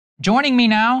Joining me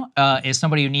now is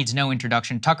somebody who needs no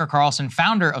introduction, Tucker Carlson,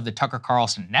 founder of the Tucker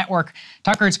Carlson Network.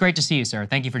 Tucker, it's great to see you, sir.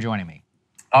 Thank you for joining me.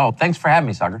 Oh, thanks for having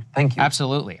me, Saagar. Thank you.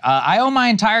 Absolutely. I owe my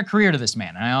entire career to this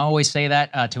man, and I always say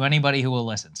that to anybody who will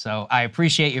listen. So I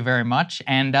appreciate you very much,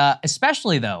 and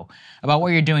especially, though, about what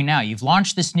you're doing now. You've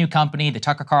launched this new company, the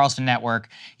Tucker Carlson Network.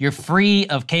 You're free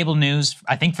of cable news,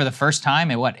 I think, for the first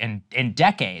time in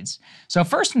decades. So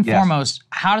first and foremost,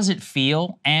 how does it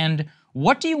feel, and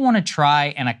what do you want to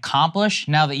try and accomplish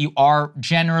now that you are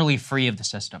generally free of the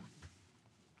system?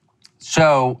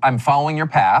 So I'm following your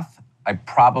path. I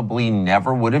probably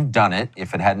never would have done it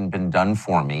if it hadn't been done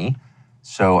for me.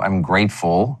 So I'm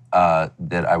grateful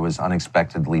that I was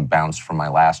unexpectedly bounced from my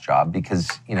last job because,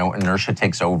 you know, inertia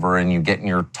takes over and you get in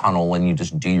your tunnel and you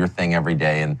just do your thing every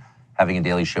day. And having a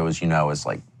daily show, as you know, is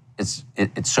like, it's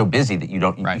so busy that you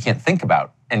can't think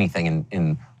about anything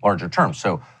in larger terms.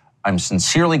 So I'm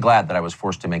sincerely glad that I was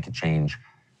forced to make a change.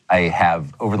 I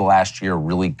have, over the last year,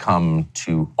 really come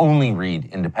to only read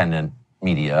independent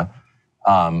media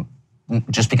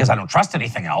just because I don't trust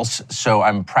anything else. So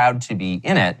I'm proud to be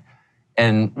in it.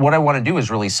 And what I want to do is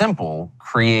really simple: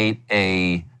 create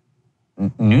a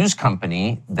news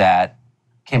company that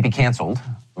can't be canceled.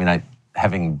 I mean,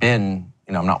 having been,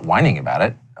 I'm not whining about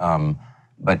it,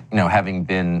 but, having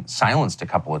been silenced a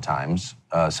couple of times,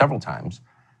 several times,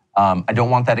 I don't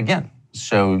want that again.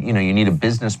 So, you need a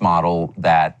business model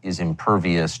that is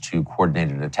impervious to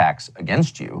coordinated attacks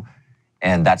against you.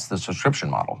 And that's the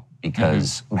subscription model,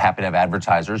 because I'm happy to have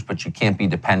advertisers, but you can't be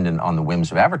dependent on the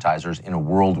whims of advertisers in a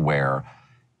world where,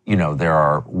 there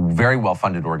are very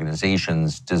well-funded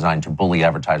organizations designed to bully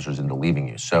advertisers into leaving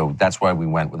you. So that's why we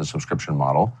went with a subscription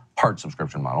model, part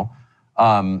subscription model.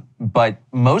 But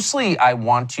mostly I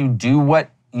want to do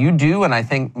what you do, and I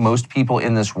think most people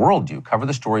in this world do: cover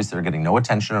the stories that are getting no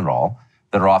attention at all,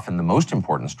 that are often the most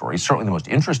important stories, certainly the most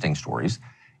interesting stories,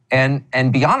 and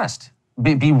be honest.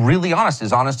 Be really honest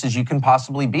as you can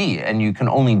possibly be. And you can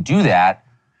only do that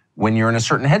when you're in a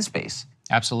certain headspace.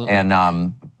 Absolutely.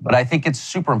 And but I think it's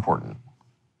super important.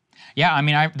 Yeah, I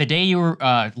mean, the day you were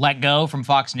let go from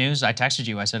Fox News, I texted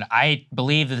you. I said, I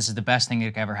believe that this is the best thing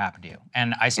that could ever happen to you.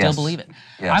 And I still believe it.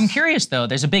 Yes. I'm curious, though.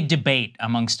 There's a big debate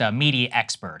amongst media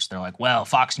experts. They're like, well,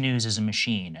 Fox News is a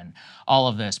machine and all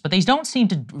of this. But they don't seem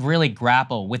to really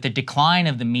grapple with the decline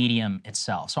of the medium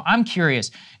itself. So I'm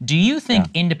curious, do you think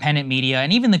independent media,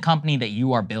 and even the company that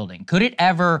you are building, could it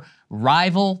ever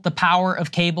rival the power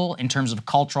of cable in terms of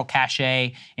cultural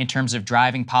cachet, in terms of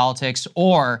driving politics?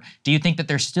 Or do you think that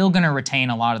they're still going to retain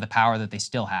a lot of the power that they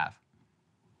still have?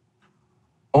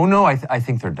 Oh no, I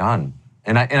think they're done,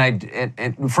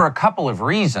 and for a couple of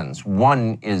reasons.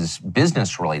 One is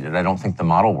business related. I don't think the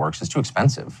model works. It's too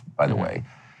expensive, by the way.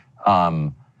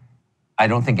 I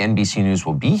don't think NBC News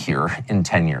will be here in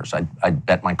 10 years. I'd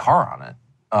bet my car on it.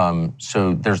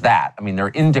 So there's that. I mean, they're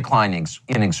in decline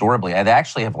inexorably. They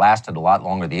actually have lasted a lot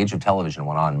longer. The age of television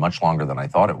went on much longer than I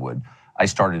thought it would. I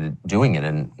started doing it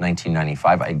in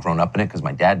 1995. I had grown up in it because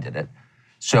my dad did it.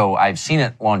 So I've seen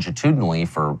it longitudinally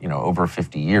for, over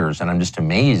 50 years, and I'm just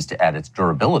amazed at its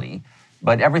durability.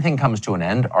 But everything comes to an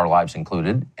end, our lives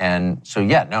included. And so,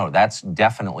 that's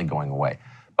definitely going away.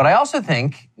 But I also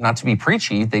think, not to be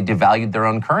preachy, they devalued their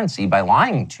own currency by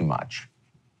lying too much.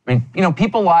 I mean,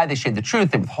 people lie, they shade the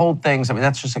truth, they withhold things. I mean,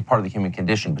 that's just like part of the human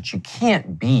condition. But you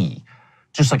can't be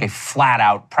just like a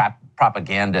flat-out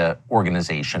propaganda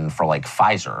organization for like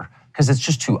Pfizer, because it's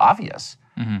just too obvious.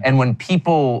 And when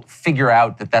people figure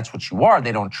out that that's what you are,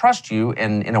 they don't trust you.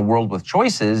 And in a world with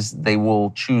choices, they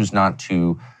will choose not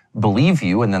to believe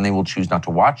you, and then they will choose not to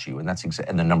watch you. And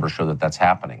and the numbers show that that's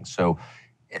happening. So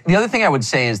the other thing I would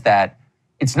say is that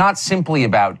it's not simply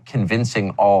about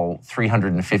convincing all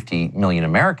 350 million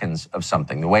Americans of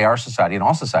something. The way our society and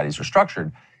all societies are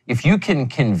structured, if you can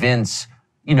convince,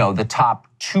 the top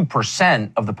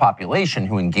 2% of the population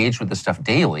who engage with this stuff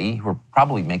daily, who are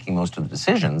probably making most of the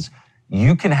decisions,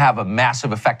 you can have a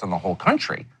massive effect on the whole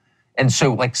country. And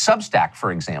so, like Substack,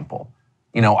 for example,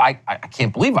 I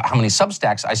can't believe how many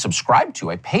Substacks I subscribe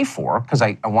to, I pay for, because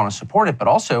I want to support it, but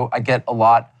also I get a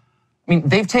lot. I mean,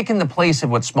 they've taken the place of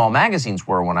what small magazines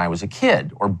were when I was a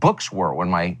kid, or books were when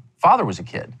my father was a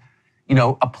kid.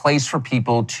 A place for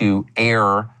people to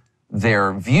air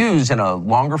their views in a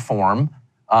longer form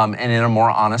and in a more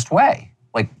honest way.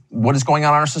 Like, what is going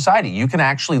on in our society? You can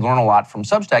actually learn a lot from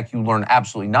Substack. You learn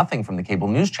absolutely nothing from the cable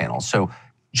news channels. So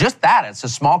just that, it's a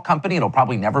small company. It'll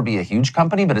probably never be a huge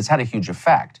company, but it's had a huge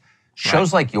effect.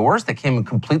 Shows like yours that came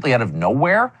completely out of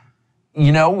nowhere,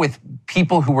 with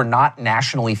people who were not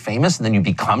nationally famous, and then you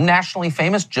become nationally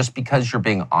famous just because you're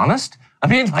being honest. I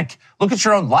mean, like, look at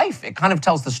your own life. It kind of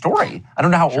tells the story. I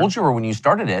don't know how old you were when you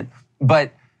started it,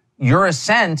 but your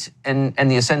ascent and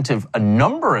the ascent of a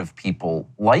number of people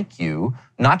like you,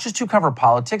 not just who cover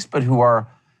politics, but who are,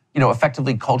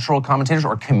 effectively cultural commentators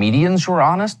or comedians who are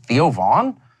honest. Theo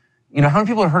Von. How many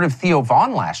people have heard of Theo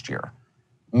Von last year?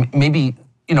 Maybe,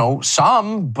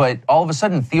 some, but all of a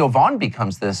sudden Theo Von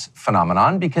becomes this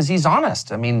phenomenon because he's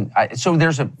honest. I mean, so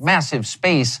there's a massive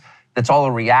space that's all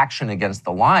a reaction against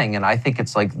the lying, and I think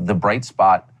it's like the bright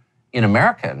spot in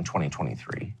America in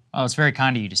 2023. Oh, it's very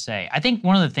kind of you to say. I think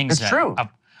one of the things it's true.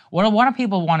 What a lot of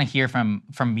people want to hear from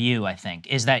you, I think,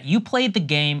 is that you played the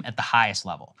game at the highest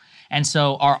level. And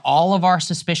so are all of our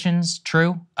suspicions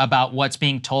true about what's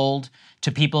being told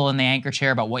to people in the anchor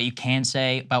chair, about what you can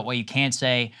say, about what you can't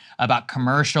say, about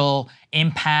commercial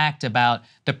impact, about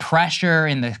the pressure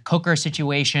in the cooker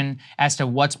situation as to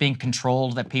what's being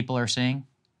controlled that people are seeing?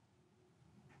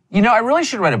 I really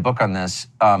should write a book on this,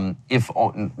 if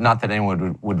not that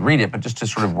anyone would read it, but just to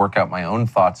sort of work out my own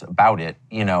thoughts about it.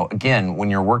 Again, when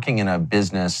you're working in a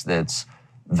business that's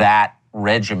that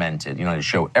regimented, to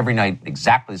show every night at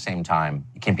exactly the same time,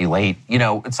 you can't be late.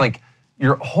 It's like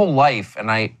your whole life, and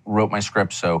I wrote my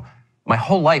script, so my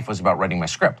whole life was about writing my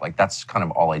script. Like, that's kind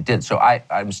of all I did. So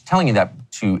I was telling you that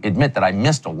to admit that I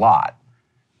missed a lot.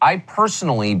 I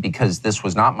personally, because this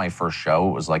was not my first show,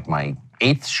 it was like my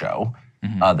 8th show,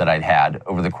 that I'd had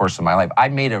over the course of my life. I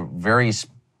made a very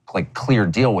clear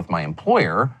deal with my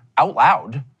employer out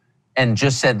loud and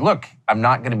just said, look, I'm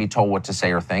not going to be told what to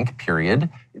say or think, period.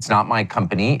 It's not my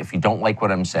company. If you don't like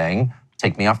what I'm saying,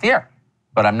 take me off the air.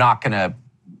 But I'm not going to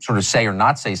sort of say or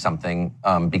not say something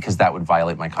because that would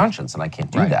violate my conscience, and I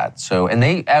can't do that. So, and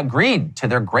they agreed, to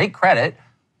their great credit.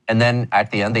 And then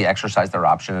at the end, they exercised their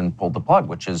option and pulled the plug,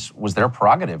 which was their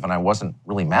prerogative. And I wasn't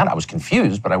really mad. I was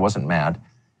confused, but I wasn't mad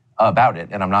about it,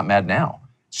 and I'm not mad now.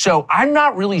 So I'm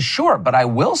not really sure, but I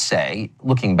will say,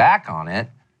 looking back on it,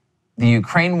 the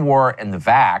Ukraine war and the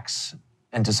vax,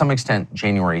 and to some extent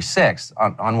January 6th,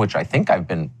 on which I think I've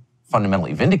been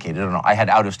fundamentally vindicated. I don't know, I had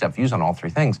out-of-step views on all 3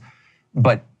 things,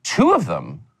 but 2 of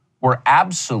them were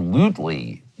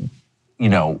absolutely,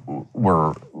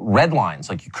 were red lines,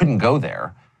 like you couldn't go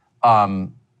there.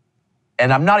 And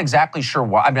I'm not exactly sure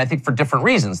why. I mean, I think for different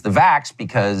reasons. The vax,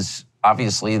 because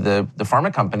obviously the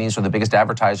pharma companies are the biggest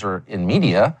advertiser in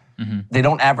media. They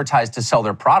don't advertise to sell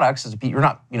their products. You're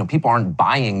not, people aren't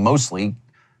buying mostly.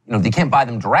 They can't buy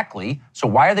them directly. So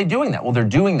why are they doing that? Well, they're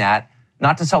doing that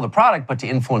not to sell the product, but to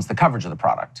influence the coverage of the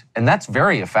product. And that's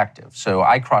very effective. So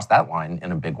I crossed that line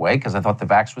in a big way because I thought the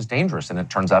vax was dangerous, and it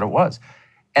turns out it was.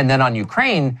 And then on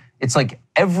Ukraine, it's like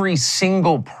every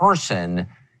single person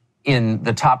in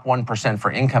the top 1%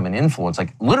 for income and influence,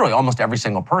 like literally almost every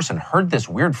single person, heard this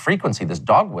weird frequency, this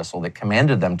dog whistle that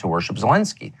commanded them to worship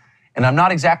Zelensky. And I'm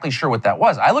not exactly sure what that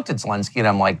was. I looked at Zelensky and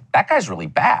I'm like, that guy's really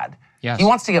bad. Yes. He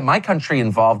wants to get my country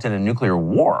involved in a nuclear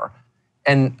war.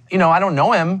 And, I don't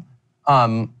know him,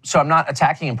 so I'm not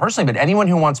attacking him personally, but anyone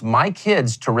who wants my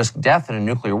kids to risk death in a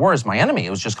nuclear war is my enemy. It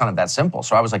was just kind of that simple.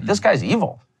 So I was like, this guy's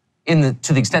evil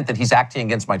to the extent that he's acting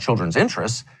against my children's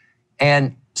interests.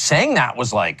 And saying that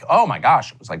was like, oh my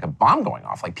gosh, it was like a bomb going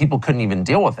off. Like, people couldn't even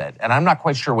deal with it. And I'm not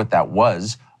quite sure what that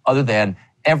was, other than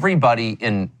everybody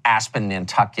in Aspen,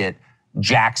 Nantucket,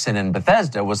 Jackson, and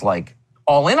Bethesda was like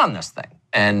all in on this thing.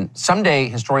 And someday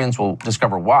historians will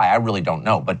discover why. I really don't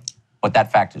know, but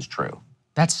that fact is true.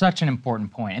 That's such an important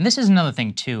point. And this is another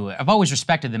thing, too, I've always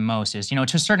respected the most is, to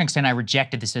a certain extent, I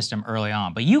rejected the system early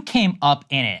on, but you came up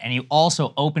in it, and you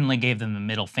also openly gave them the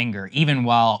middle finger, even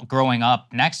while growing up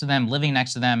next to them, living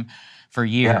next to them for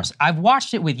years. Yeah. I've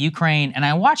watched it with Ukraine, and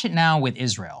I watch it now with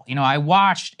Israel. I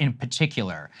watched, in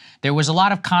particular, there was a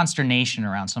lot of consternation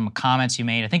around some comments you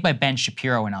made, I think by Ben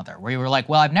Shapiro and other, where you were like,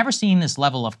 well, I've never seen this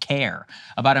level of care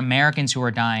about Americans who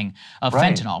are dying of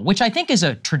fentanyl, which I think is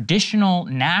a traditional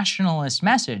nationalist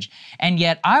message. And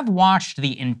yet I've watched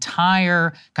the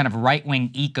entire kind of right-wing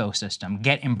ecosystem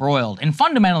get embroiled in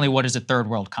fundamentally what is a third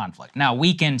world conflict. Now,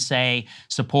 we can say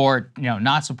support,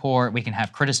 not support, we can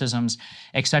have criticisms,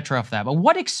 et cetera, of that. But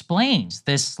what explains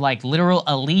this literal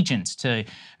allegiance to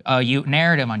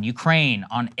narrative on Ukraine,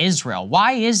 on Israel?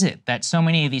 Why is it that so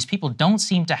many of these people don't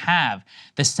seem to have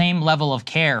the same level of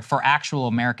care for actual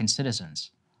American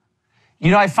citizens?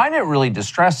 I find it really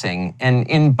distressing. And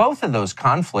in both of those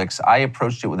conflicts, I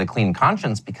approached it with a clean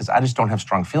conscience because I just don't have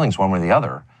strong feelings one way or the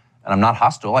other. and I'm not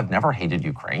hostile. I've never hated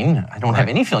Ukraine. I don't have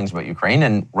any feelings about Ukraine.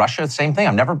 And Russia, same thing.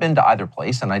 I've never been to either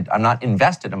place, and I'm not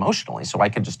invested emotionally. So I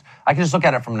could just look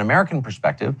at it from an American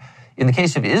perspective. In the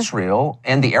case of Israel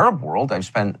and the Arab world, I've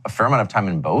spent a fair amount of time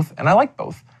in both, and I like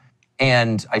both.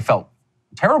 And I felt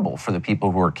terrible for the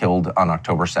people who were killed on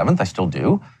October 7th. I still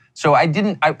do. So I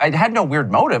had no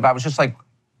weird motive. I was just like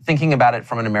thinking about it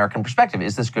from an American perspective.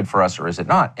 Is this good for us or is it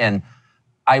not? And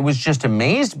I was just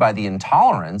amazed by the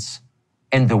intolerance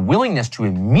and the willingness to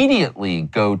immediately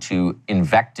go to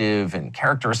invective and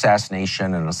character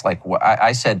assassination. And it's like,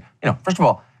 I said, first of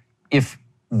all, if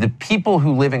the people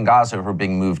who live in Gaza who are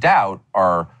being moved out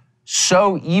are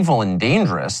so evil and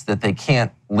dangerous that they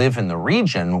can't live in the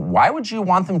region, why would you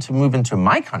want them to move into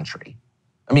my country?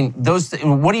 I mean,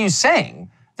 what are you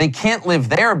saying? They can't live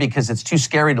there because it's too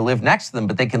scary to live next to them,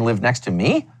 but they can live next to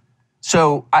me?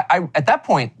 So at that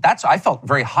point, I felt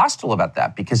very hostile about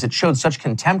that because it showed such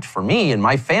contempt for me and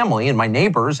my family and my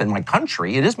neighbors and my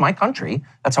country. It is my country.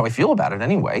 That's how I feel about it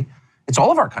anyway. It's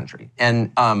all of our country.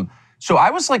 And so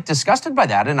I was like disgusted by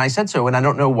that. And I said so, and I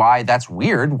don't know why that's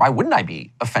weird. Why wouldn't I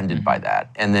be offended by that?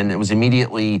 And then it was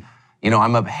immediately,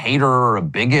 I'm a hater or a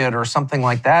bigot or something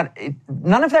like that.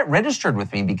 None of that registered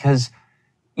with me because,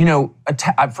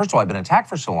 first of all, I've been attacked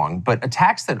for so long, but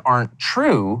attacks that aren't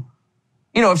true,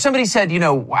 if somebody said,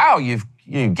 wow, you've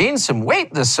gained some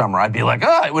weight this summer, I'd be like,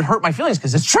 oh, it would hurt my feelings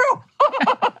because it's true.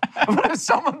 But if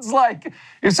someone's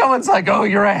like, oh,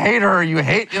 you're a hater or you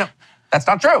hate, that's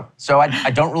not true. So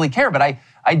I don't really care. But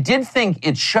I did think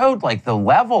it showed like the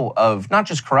level of not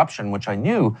just corruption, which I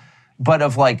knew, but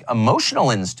of like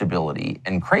emotional instability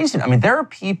and craziness. I mean, there are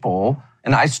people,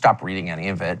 and I stopped reading any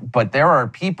of it, but there are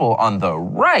people on the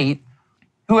right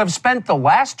who have spent the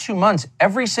last 2 months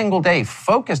every single day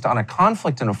focused on a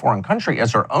conflict in a foreign country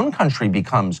as our own country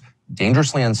becomes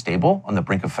dangerously unstable on the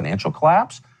brink of financial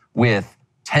collapse with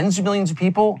tens of millions of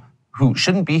people who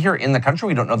shouldn't be here in the country.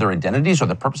 We don't know their identities or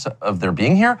the purpose of their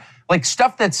being here. Like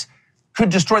stuff that's could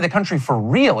destroy the country for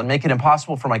real and make it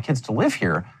impossible for my kids to live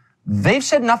here. They've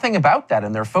said nothing about that,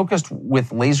 and they're focused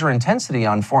with laser intensity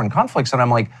on foreign conflicts. And I'm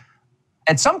like,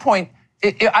 at some point,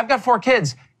 I've got 4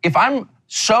 kids. If I'm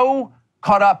so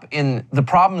caught up in the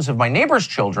problems of my neighbor's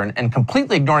children and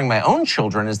completely ignoring my own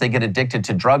children as they get addicted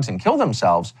to drugs and kill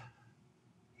themselves,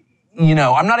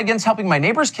 I'm not against helping my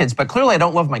neighbor's kids, but clearly I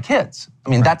don't love my kids. I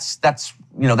mean, that's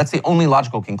the only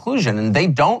logical conclusion, and they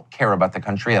don't care about the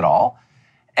country at all.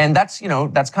 And that's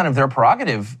kind of their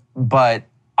prerogative, but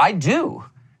I do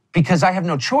because I have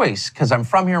no choice because I'm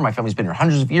from here. My family's been here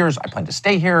hundreds of years. I plan to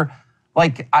stay here.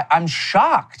 Like, I'm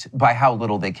shocked by how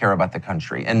little they care about the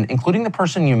country, and including the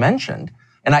person you mentioned.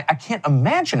 And I can't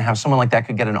imagine how someone like that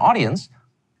could get an audience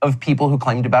of people who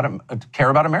claim to care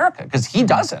about America, because he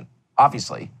doesn't,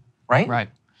 obviously, right? Right.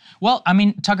 Well, I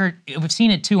mean, Tucker, we've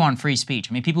seen it too on free speech.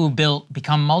 I mean, people who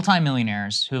become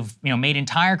multimillionaires, who've made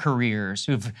entire careers,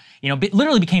 who've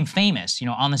literally became famous,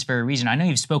 on this very reason. I know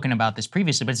you've spoken about this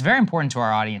previously, but it's very important to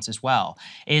our audience as well.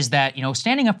 Is that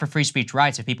standing up for free speech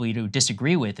rights of people you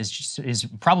disagree with is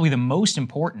probably the most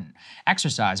important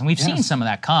exercise, and we've seen some of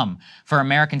that come for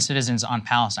American citizens on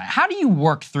Palestine. How do you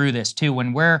work through this too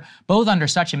when we're both under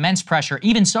such immense pressure,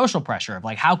 even social pressure of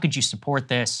like, how could you support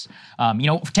this?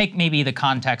 Take maybe the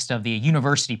context of the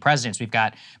university presidents. We've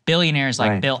got billionaires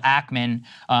like Bill Ackman,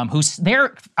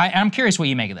 I'm curious what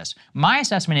you make of this. My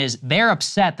assessment is they're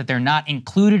upset that they're not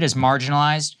included as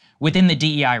marginalized within the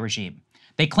DEI regime.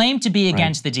 They claim to be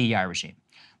against the DEI regime.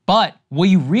 But will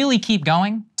you really keep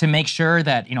going to make sure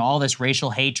that all this racial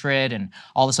hatred and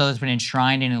all this other that's been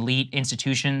enshrined in elite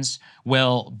institutions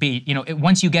will be,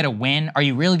 once you get a win, are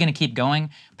you really going to keep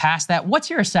going past that? What's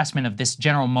your assessment of this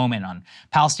general moment on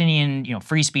Palestinian,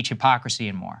 free speech hypocrisy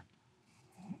and more?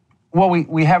 Well,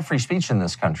 we have free speech in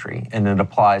this country, and it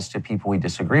applies to people we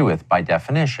disagree with by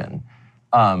definition,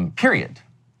 period.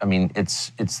 I mean,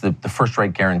 it's the first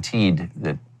right guaranteed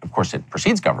that, of course, it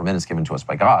precedes government. It's given to us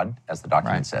by God, as the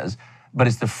document says. But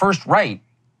it's the first right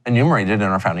enumerated in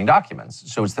our founding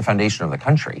documents. So it's the foundation of the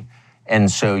country.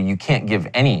 And so you can't give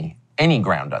any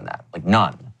ground on that, like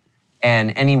none.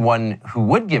 And anyone who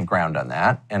would give ground on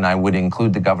that, and I would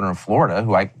include the governor of Florida,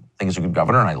 who I think is a good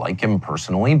governor, and I like him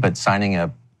personally, but signing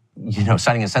a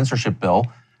censorship bill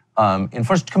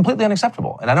is completely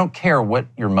unacceptable. And I don't care what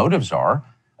your motives are.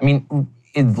 I mean,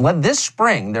 this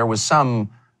spring, there was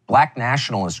some Black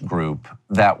nationalist group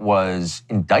that was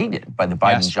indicted by the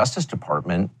Biden Justice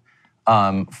Department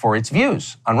for its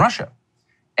views on Russia.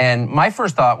 And my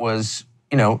first thought was,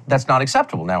 that's not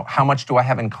acceptable. Now, how much do I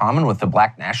have in common with the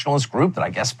Black nationalist group that I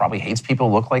guess probably hates people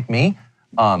who look like me?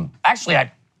 Actually,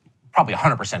 I probably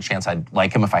 100% chance I'd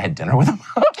like him if I had dinner with him.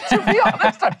 to be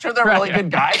honest. I'm sure they're really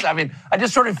good guys. I mean, I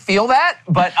just sort of feel that.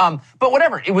 But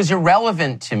whatever. It was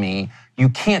irrelevant to me. You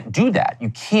can't do that. You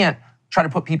can't try to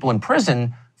put people in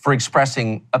prison for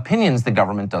expressing opinions the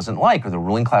government doesn't like or the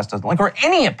ruling class doesn't like, or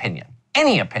any opinion.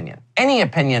 Any opinion. Any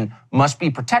opinion must be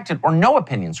protected, or no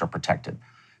opinions are protected.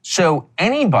 So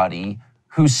anybody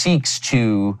who seeks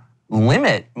to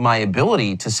limit my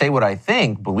ability to say what I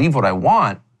think, believe what I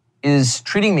want, is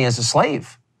treating me as a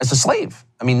slave. As a slave.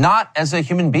 I mean, not as a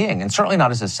human being, and certainly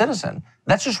not as a citizen.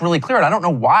 That's just really clear, and I don't know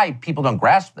why people don't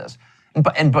grasp this.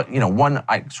 But you know, one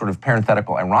sort of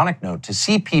parenthetical, ironic note, to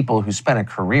see people who spent a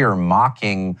career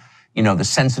mocking, you know, the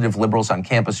sensitive liberals on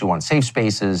campus who want safe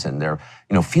spaces and they're,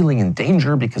 you know, feeling in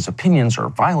danger because opinions are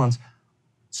violence,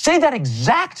 say that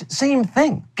exact same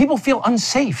thing. People feel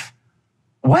unsafe.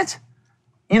 What?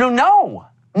 You know,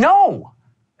 no.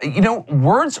 You know,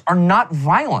 words are not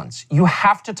violence. You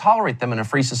have to tolerate them in a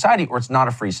free society or it's not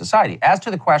a free society. As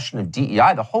to the question of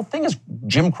DEI, the whole thing is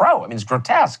Jim Crow. I mean, it's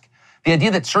grotesque. The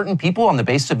idea that certain people on the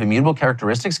basis of immutable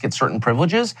characteristics get certain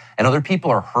privileges and other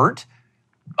people are hurt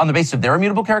on the basis of their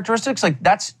immutable characteristics, like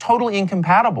that's totally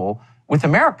incompatible with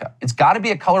America. It's got to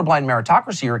be a colorblind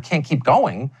meritocracy or it can't keep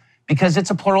going because it's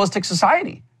a pluralistic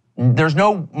society. There's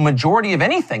no majority of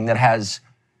anything that has,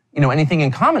 you know, anything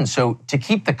in common. So to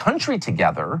keep the country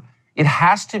together, it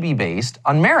has to be based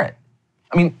on merit.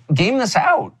 I mean, game this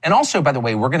out. And also, by the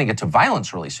way, we're going to get to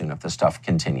violence really soon if this stuff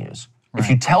continues. Right. If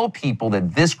you tell people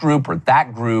that this group or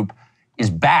that group is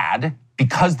bad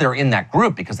because they're in that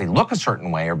group, because they look a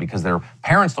certain way or because their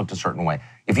parents looked a certain way,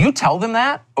 if you tell them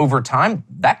that over time,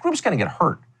 that group's going to get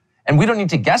hurt. And we don't need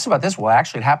to guess about this. Well,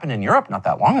 actually, it happened in Europe not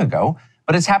that long ago,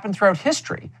 but it's happened throughout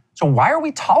history. So why are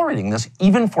we tolerating this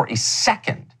even for a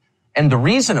second? And the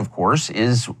reason, of course,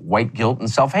 is white guilt and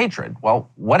self-hatred.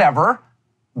 Well, whatever.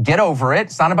 Get over it.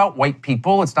 It's not about white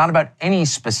people. It's not about any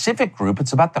specific group.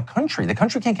 It's about the country. The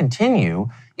country can't continue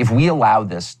if we allow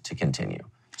this to continue.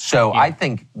 So I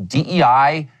think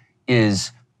DEI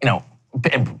is, you know,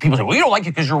 people say, well, you don't like it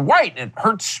because you're white. It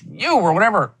hurts you or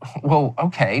whatever. Well,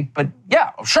 okay, but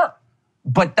yeah, sure.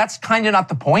 But that's kind of not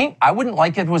the point. I wouldn't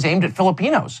like it if it was aimed at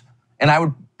Filipinos. And I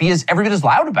would be every bit as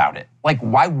loud about it. Like,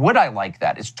 why would I like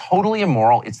that? It's totally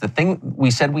immoral. It's the thing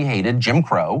we said we hated, Jim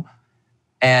Crow.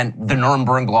 And the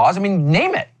Nuremberg laws, I mean,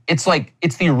 name it. It's like,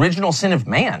 it's the original sin of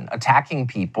man, attacking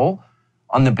people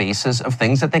on the basis of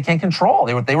things that they can't control.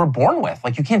 They were born with.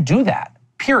 Like, you can't do that,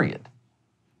 period.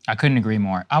 I couldn't agree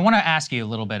more. I want to ask you a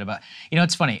little bit about, you know,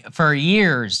 it's funny. For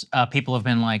years, people have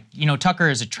been like, you know, Tucker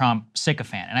is a Trump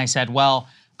sycophant. And I said, well,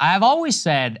 I've always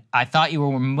said I thought you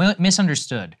were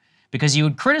misunderstood because you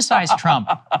would criticize Trump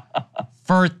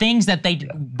for things that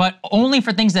but only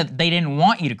for things that they didn't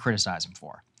want you to criticize him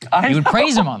for. You would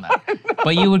praise him on that.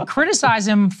 But you would criticize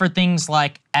him for things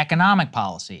like economic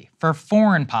policy, for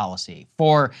foreign policy,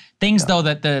 for things, though,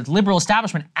 that the liberal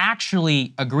establishment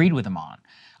actually agreed with him on.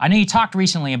 I know you talked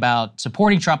recently about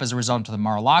supporting Trump as a result of the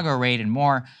Mar-a-Lago raid and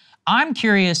more. I'm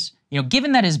curious, you know,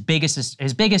 given that his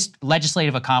biggest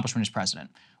legislative accomplishment as president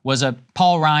was a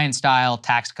Paul Ryan-style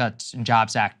Tax Cuts and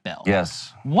Jobs Act bill.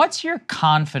 Yes. What's your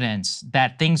confidence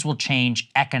that things will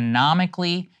change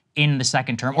economically in the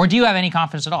second term, or do you have any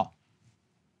confidence at all?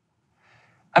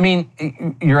 I mean,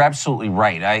 you're absolutely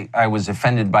right. I was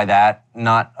offended by that,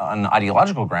 not on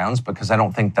ideological grounds, because I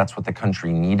don't think that's what the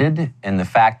country needed. And the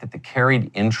fact that the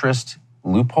carried interest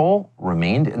loophole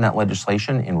remained in that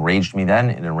legislation enraged me then.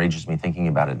 It enrages me thinking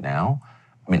about it now.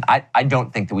 I mean, I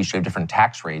don't think that we should have different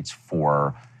tax rates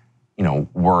for, you know,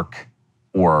 work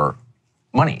or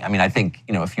money. I mean, I think,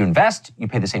 you know, if you invest, you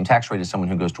pay the same tax rate as someone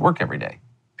who goes to work every day.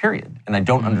 Period. And I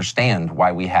don't understand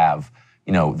why we have,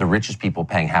 you know, the richest people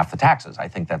paying half the taxes. I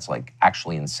think that's like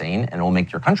actually insane and it will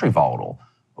make your country volatile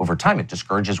over time. It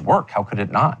discourages work. How could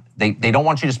it not? They don't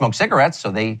want you to smoke cigarettes, so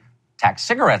they tax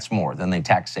cigarettes more than they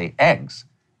tax, say, eggs.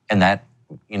 And that,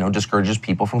 you know, discourages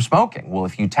people from smoking. Well,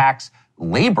 if you tax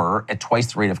labor at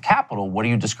twice the rate of capital, what are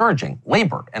you discouraging?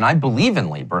 Labor. And I believe in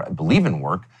labor. I believe in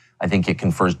work. I think it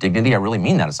confers dignity. I really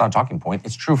mean that. It's not a talking point.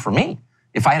 It's true for me.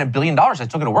 If I had $1 billion, I'd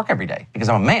still go to work every day because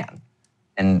I'm a man.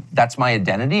 And that's my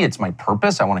identity. It's my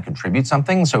purpose. I want to contribute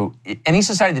something. So any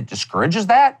society that discourages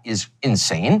that is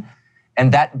insane.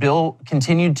 And that bill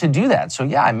continued to do that. So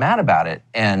yeah, I'm mad about it.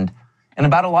 And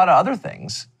about a lot of other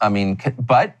things. I mean,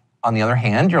 but on the other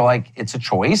hand, you're like, it's a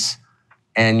choice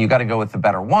and you got to go with the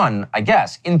better one, I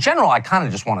guess. In general, I kind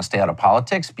of just want to stay out of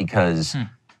politics because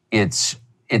it's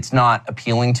not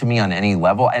appealing to me on any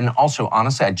level. And also,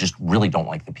 honestly, I just really don't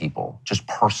like the people, just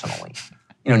personally.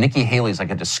 You know, Nikki Haley's like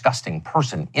a disgusting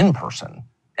person in person.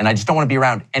 And I just don't want to be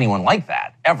around anyone like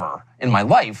that ever in my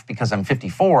life because I'm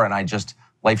 54 and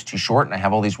life's too short and I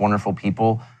have all these wonderful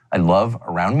people I love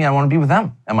around me. I want to be with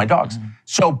them and my dogs.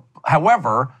 So,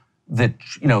 however, the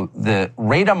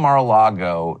Rada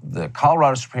Mar-a-Lago, the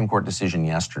Colorado Supreme Court decision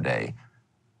yesterday,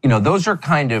 those are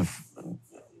kind of,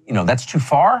 that's too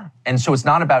far. And so it's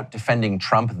not about defending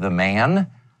Trump, the man,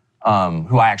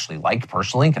 who I actually like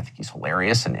personally. I think he's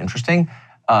hilarious and interesting.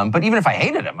 But even if I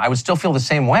hated him, I would still feel the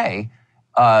same way,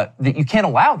 that you can't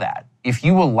allow that. If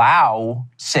you allow,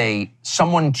 say,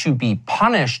 someone to be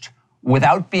punished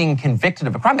without being convicted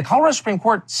of a crime, the Colorado Supreme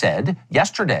Court said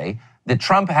yesterday that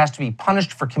Trump has to be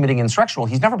punished for committing insurrection. Well,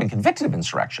 he's never been convicted of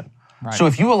insurrection. Right. So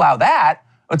if you allow that,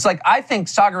 it's like, I think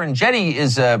Saagar and Jetty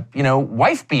is a,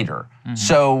 wife beater.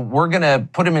 So we're going to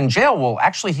put him in jail. Well,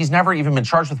 actually, he's never even been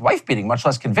charged with wife beating, much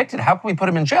less convicted. How can we put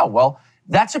him in jail? Well,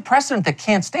 that's a precedent that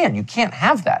can't stand. You can't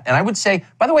have that. And I would say,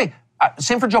 by the way,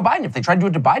 same for Joe Biden. If they tried to do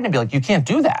it to Biden, I'd be like, you can't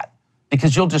do that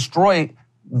because you'll destroy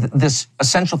this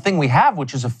essential thing we have,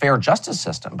 which is a fair justice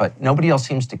system. But nobody else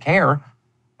seems to care.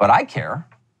 But I care,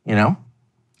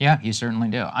 Yeah, you certainly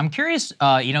do. I'm curious,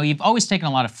 you've always taken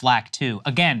a lot of flack, too,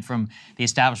 again, from the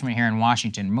establishment here in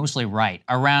Washington, mostly right,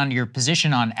 around your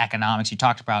position on economics. You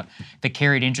talked about the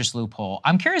carried interest loophole.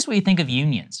 I'm curious what you think of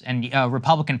unions and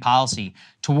Republican policy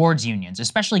towards unions,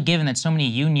 especially given that so many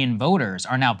union voters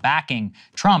are now backing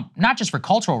Trump, not just for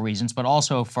cultural reasons, but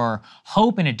also for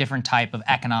hope in a different type of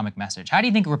economic message. How do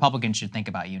you think Republicans should think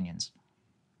about unions?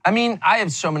 I mean, I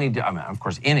have so many, of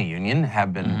course, in a union,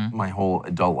 have been my whole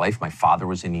adult life. My father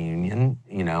was in a union,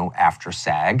 after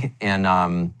SAG. And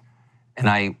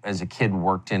I, as a kid,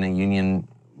 worked in a union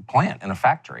plant in a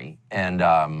factory and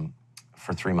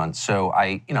for 3 months. So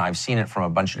I've seen it from a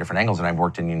bunch of different angles, and I've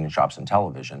worked in union shops and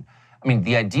television. I mean,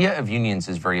 the idea of unions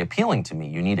is very appealing to me.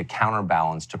 You need a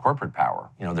counterbalance to corporate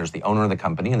power. There's the owner of the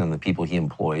company and then the people he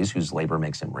employs whose labor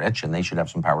makes him rich, and they should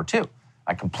have some power too.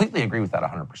 I completely agree with that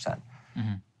 100%.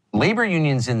 Labor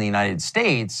unions in the United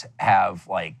States have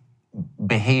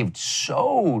behaved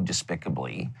so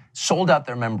despicably, sold out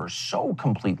their members so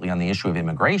completely on the issue of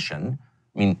immigration.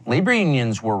 I mean, labor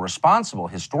unions were responsible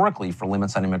historically for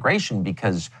limits on immigration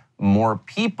because more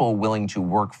people willing to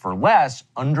work for less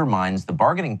undermines the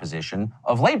bargaining position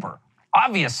of labor.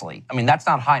 Obviously. I mean, that's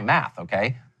not high math,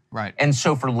 okay? Right. And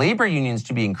so for labor unions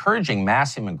to be encouraging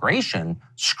mass immigration,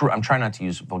 I'm trying not to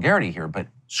use vulgarity here, but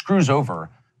screws over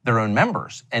their own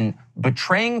members. And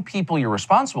betraying people you're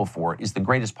responsible for is the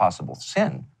greatest possible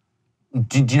sin.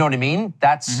 Do you know what I mean?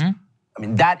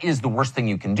 That is the worst thing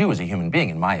you can do as a human being,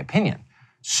 in my opinion.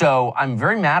 So I'm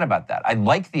very mad about that. I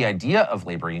like the idea of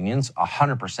labor unions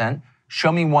 100%.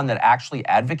 Show me one that actually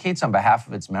advocates on behalf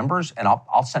of its members, and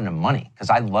I'll send them money, because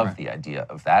I love the idea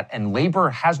of that. And labor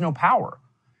has no power.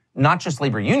 Not just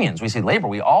labor unions. We say labor,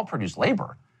 we all produce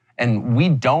labor. And we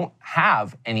don't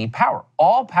have any power.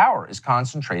 All power is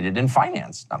concentrated in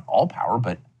finance. Not all power,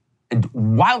 but a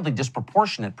wildly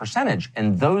disproportionate percentage.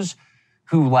 And those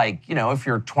who if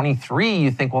you're 23,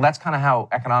 you think, well, that's kind of how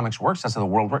economics works. That's how the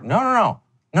world works. No.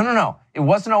 It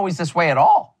wasn't always this way at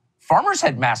all. Farmers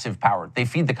had massive power. They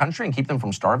feed the country and keep them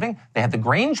from starving. They had the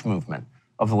Grange movement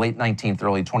of the late 19th,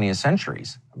 early 20th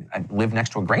centuries. I live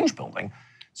next to a Grange building.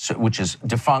 Which is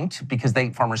defunct because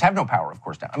farmers have no power, of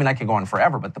course, now. I could go on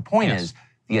forever, but the point is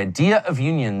the idea of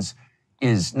unions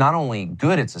is not only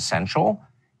good, it's essential,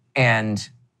 and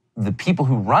the people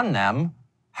who run them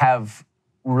have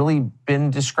really been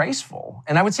disgraceful.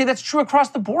 And I would say that's true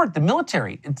across the board. The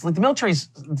military, it's like the military's,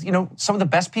 some of the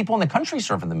best people in the country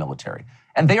serve in the military,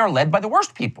 and they are led by the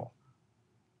worst people,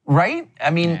 right?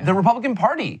 The Republican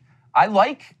Party, I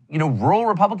like, rural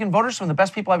Republican voters, some of the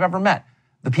best people I've ever met.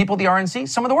 The people of the RNC,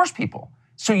 some of the worst people.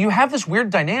 So you have this weird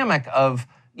dynamic of,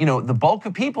 the bulk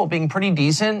of people being pretty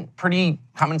decent, pretty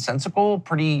commonsensical,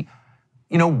 pretty,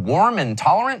 warm and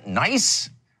tolerant, nice.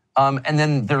 And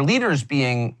then their leaders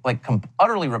being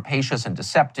utterly rapacious and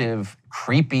deceptive,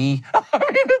 creepy.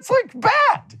 It's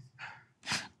bad.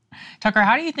 Tucker,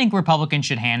 how do you think Republicans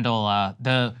should handle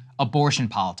the abortion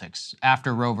politics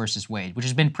after Roe versus Wade, which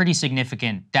has been pretty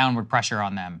significant downward pressure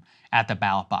on them at the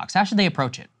ballot box? How should they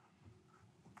approach it?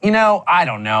 I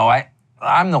don't know.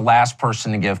 I'm the last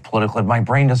person to give political. My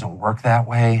brain doesn't work that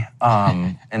way.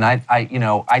 And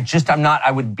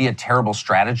I would be a terrible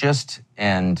strategist,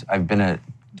 and I've been a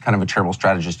kind of a terrible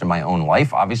strategist in my own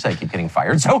life. Obviously, I keep getting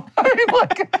fired. So,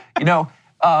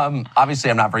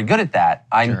 obviously I'm not very good at that.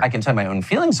 I can tell my own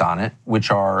feelings on it, which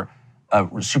are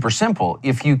super simple.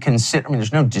 If you consider,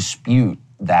 there's no dispute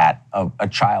that a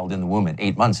child in the womb at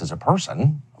 8 months is a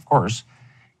person, of course.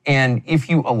 And if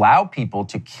you allow people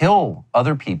to kill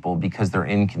other people because they're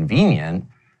inconvenient,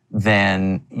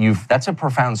 then that's a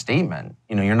profound statement.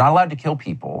 You're not allowed to kill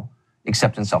people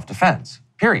except in self-defense,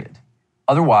 period.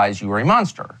 Otherwise, you are a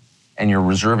monster. and you're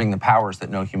reserving the powers that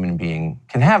no human being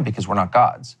can have because we're not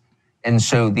gods. And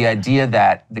so the idea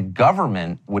that the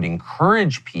government would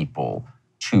encourage people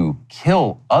to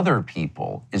kill other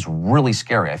people is really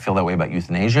scary. I feel that way about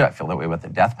euthanasia. I feel that way about the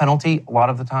death penalty a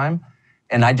lot of the time.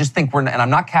 And I just think and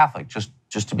I'm not Catholic, just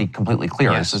to be completely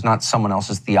clear. Yes. This is not someone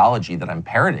else's theology that I'm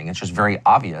parroting. It's just very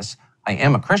obvious. I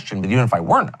am a Christian, but even if I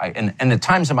weren't, and at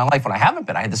times in my life when I haven't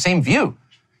been, I had the same view.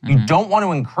 You don't want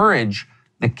to encourage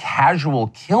the casual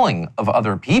killing of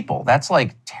other people. That's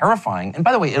like terrifying. And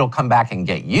by the way, it'll come back and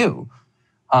get you.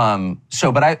 But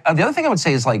the other thing I would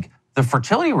say is like the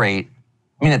fertility rate.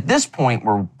 I mean, at this point,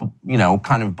 we're,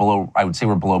 kind of below, I would say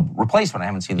we're below replacement. I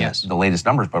haven't seen the latest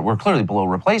numbers, but we're clearly below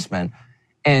replacement.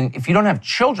 And if you don't have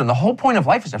children, the whole point of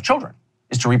life is to have children,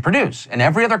 is to reproduce. And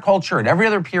every other culture at every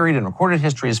other period in recorded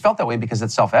history has felt that way because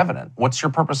it's self-evident. What's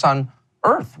your purpose on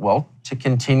Earth? Well, to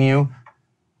continue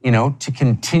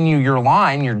your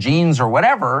line, your genes or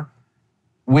whatever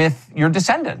with your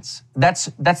descendants. That's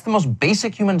the most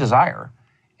basic human desire.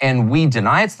 And we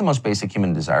deny it's the most basic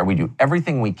human desire. We do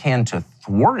everything we can to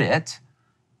thwart it.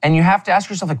 And you have to ask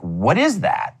yourself, like, what is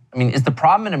that? I mean, is the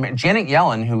problem in America? Janet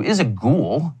Yellen, who is a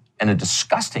ghoul and a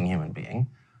disgusting human being,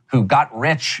 who got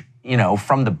rich,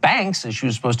 from the banks as she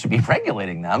was supposed to be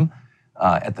regulating them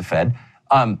at the Fed,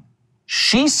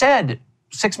 she said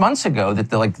 6 months ago that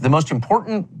the most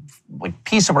important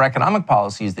piece of our economic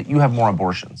policy is that you have more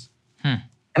abortions. And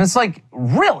it's like,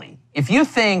 really? If you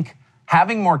think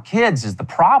having more kids is the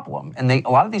problem, and a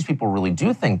lot of these people really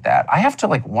do think that, I have to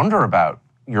wonder about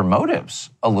your motives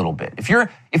a little bit. If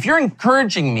you're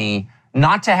encouraging me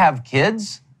not to have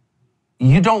kids,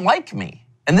 you don't like me.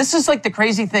 And this is the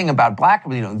crazy thing about black,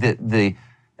 and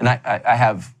I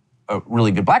have a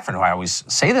really good black friend who I always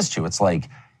say this to. It's like,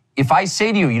 if I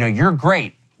say to you, you're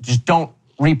great, just don't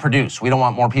reproduce. We don't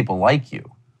want more people like you.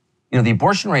 The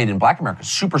abortion rate in black America is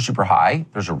super, super high.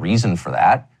 There's a reason for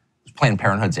that. There's Planned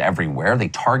Parenthoods everywhere. They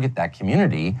target that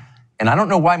community. And I don't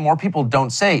know why more people don't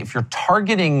say, if you're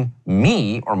targeting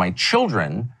me or my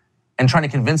children and trying to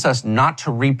convince us not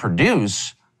to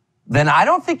reproduce, then I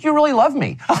don't think you really love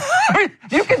me. I mean,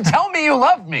 you can tell me you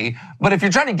love me, but if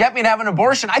you're trying to get me to have an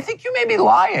abortion, I think you may be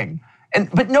lying.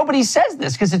 But nobody says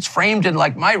this because it's framed in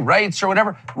my rights or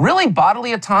whatever. Really,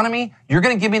 bodily autonomy? You're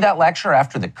going to give me that lecture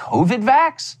after the COVID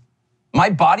vax? My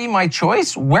body, my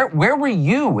choice? Where were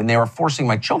you when they were forcing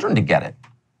my children to get it?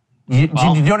 You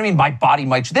know what I mean? My body,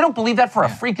 my choice. They don't believe that for a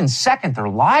freaking second. They're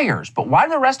liars. But why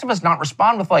do the rest of us not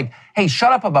respond with hey,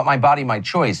 shut up about my body, my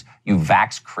choice, you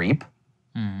vax creep?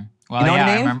 Well, you know what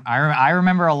I mean? I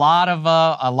remember a lot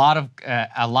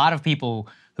of people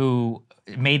who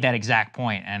made that exact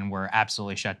point and were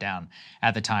absolutely shut down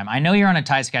at the time. I know you're on a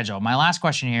tight schedule. My last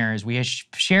question here is: we have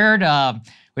shared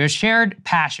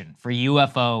passion for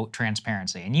UFO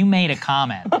transparency, and you made a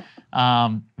comment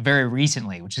very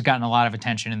recently, which has gotten a lot of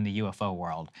attention in the UFO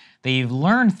world, that you've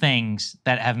learned things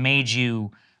that have made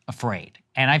you afraid.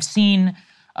 And I've seen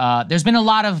there's been a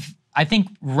lot of, I think,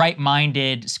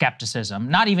 right-minded skepticism,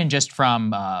 not even just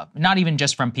from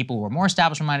people who are more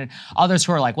establishment-minded, others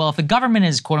who are like, well, if the government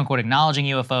is quote-unquote acknowledging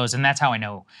UFOs, and that's how I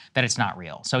know that it's not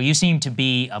real. So you seem to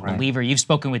be a believer. You've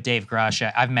spoken with Dave Grush.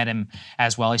 I've met him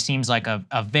as well. He seems like a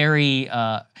very,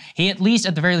 he at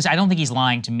the very least, I don't think he's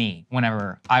lying to me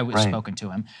whenever I was spoken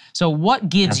to him. So what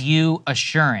gives you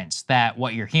assurance that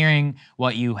what you're hearing,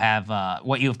 what you have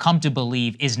come to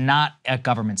believe is not a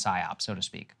government psyop, so to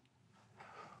speak?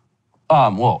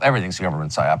 Well, everything's a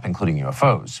government psyop, including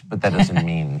UFOs, but that doesn't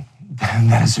mean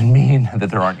that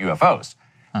there aren't UFOs.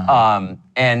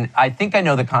 And I think I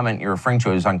know the comment you're referring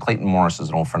to is on Clayton Morris's,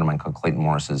 an old friend of mine called Clayton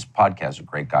Morris's podcast, a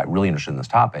great guy, really interested in this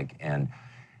topic. And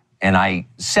I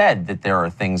said that there are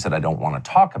things that I don't want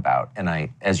to talk about, and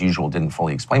I, as usual, didn't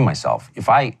fully explain myself. If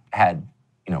I had,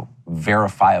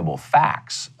 verifiable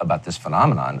facts about this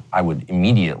phenomenon, I would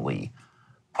immediately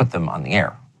put them on the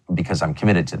air, because I'm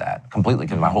committed to that completely,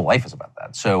 because my whole life is about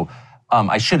that. So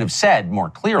I should have said more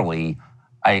clearly,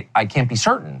 I can't be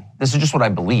certain. This is just what I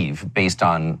believe based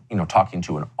on, talking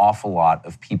to an awful lot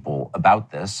of people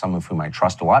about this, some of whom I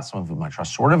trust a lot, some of whom I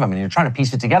trust sort of. I mean, you're trying to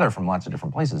piece it together from lots of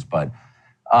different places, but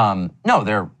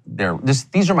no,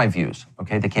 these are my views,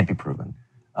 okay? They can't be proven,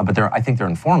 but I think they're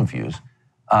informed views.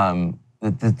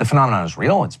 The phenomenon is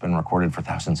real. It's been recorded for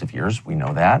thousands of years. We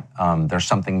know that. There's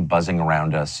something buzzing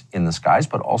around us in the skies,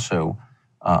 but also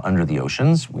under the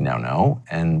oceans, we now know,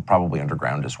 and probably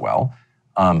underground as well.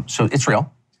 So it's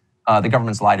real. The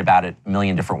government's lied about it a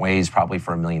million different ways, probably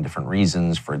for a million different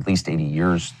reasons, for at least 80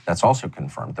 years. That's also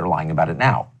confirmed. They're lying about it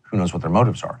now. Who knows what their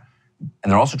motives are?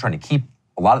 And they're also trying to keep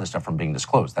a lot of this stuff from being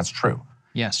disclosed. That's true.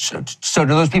 Yes. So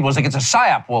to those people, it's like, it's a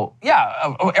psyop. Well,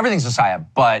 yeah, everything's a psyop.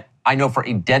 But I know for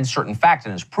a dead certain fact,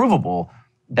 and it's provable,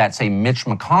 that, say, Mitch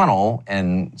McConnell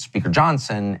and Speaker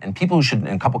Johnson and people who should, and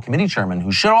a couple committee chairmen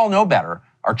who should all know better,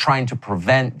 are trying to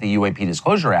prevent the UAP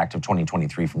Disclosure Act of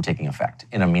 2023 from taking effect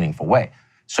in a meaningful way.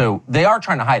 So they are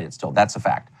trying to hide it still. That's a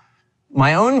fact.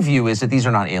 My own view is that these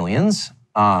are not aliens.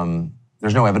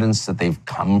 There's no evidence that they've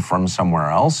come from somewhere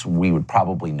else. We would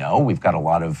probably know. We've got a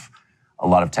lot of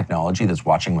technology that's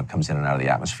watching what comes in and out of the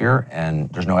atmosphere, and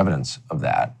there's no evidence of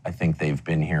that. I think they've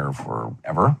been here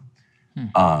forever. This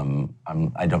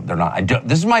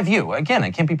is my view. Again,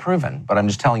 it can't be proven, but I'm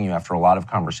just telling you, after a lot of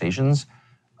conversations,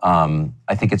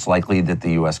 I think it's likely that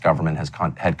the U.S. government has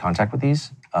had contact with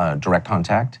these, direct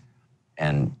contact,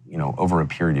 and over a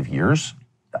period of years.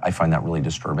 I find that really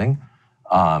disturbing,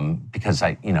 because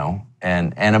and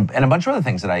a bunch of other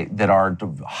things that are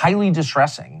highly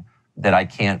distressing that I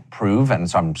can't prove, and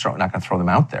so I'm certainly not going to throw them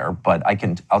out there. But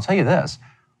I'll tell you this.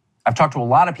 I've talked to a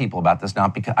lot of people about this,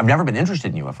 not because I've never been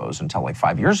interested in UFOs until like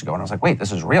 5 years ago. And I was like, wait,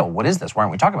 this is real. What is this? Why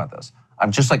aren't we talking about this?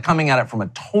 I'm just like coming at it from a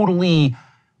totally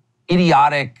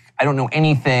idiotic, I don't know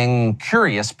anything,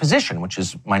 curious position, which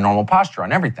is my normal posture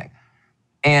on everything.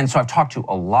 And so I've talked to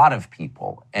a lot of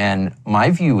people. And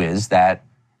my view is that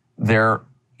this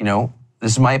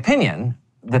is my opinion,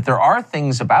 that there are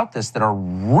things about this that are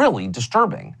really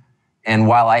disturbing. And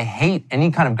while I hate any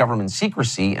kind of government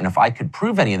secrecy, and if I could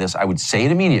prove any of this, I would say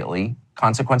it immediately,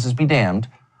 consequences be damned,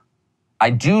 I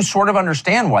do sort of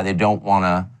understand why they don't want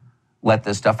to let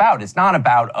this stuff out. It's not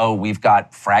about, oh, we've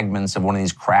got fragments of one of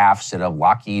these crafts at a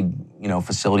Lockheed,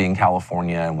 facility in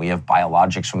California, and we have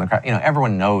biologics from the craft.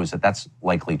 Everyone knows that that's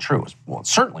likely true. Well,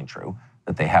 it's certainly true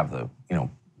that they have the,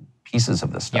 pieces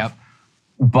of this stuff.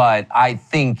 Yep. But I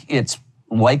think it's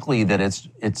likely that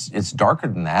it's darker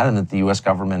than that, and that the U.S.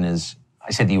 government is,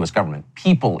 I say the U.S. government,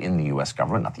 people in the U.S.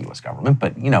 government, not the U.S. government,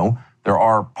 but there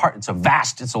are it's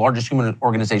the largest human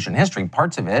organization in history.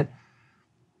 Parts of it,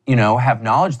 have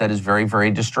knowledge that is very,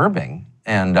 very disturbing.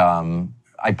 And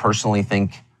I personally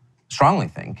strongly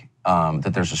think,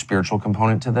 that there's a spiritual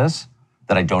component to this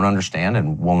that I don't understand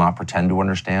and will not pretend to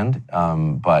understand.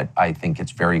 But I think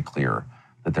it's very clear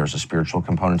that there's a spiritual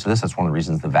component to this. That's one of the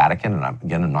reasons the Vatican, and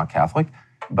I'm not Catholic,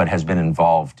 but has been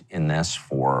involved in this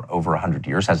for over 100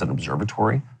 years, has an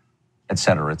observatory, et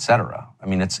cetera, et cetera. I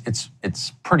mean,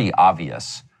 it's pretty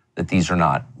obvious that these are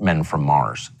not men from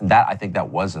Mars. And I think that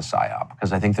was a psyop,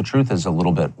 because I think the truth is a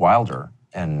little bit wilder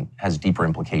and has deeper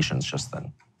implications just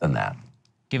than that.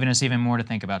 Giving us even more to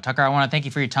think about. Tucker, I want to thank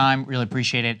you for your time. Really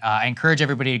appreciate it. I encourage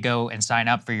everybody to go and sign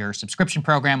up for your subscription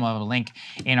program. We'll have a link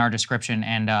in our description.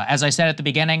 And as I said at the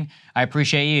beginning, I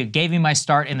appreciate you. You gave me my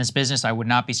start in this business. I would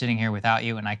not be sitting here without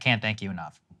you, and I can't thank you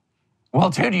enough. Well,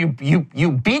 dude, you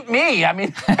beat me. I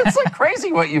mean, it's like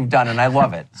crazy what you've done, and I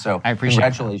love it. So I appreciate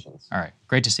congratulations. All right.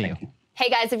 Great to see you. Hey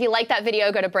guys, if you like that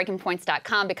video, go to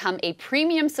breakingpoints.com, become a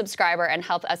premium subscriber, and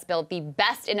help us build the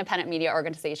best independent media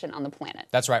organization on the planet.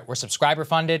 That's right. We're subscriber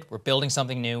funded. We're building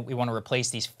something new. We want to replace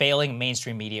these failing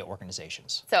mainstream media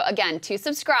organizations. So again, to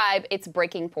subscribe, it's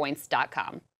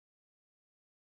breakingpoints.com.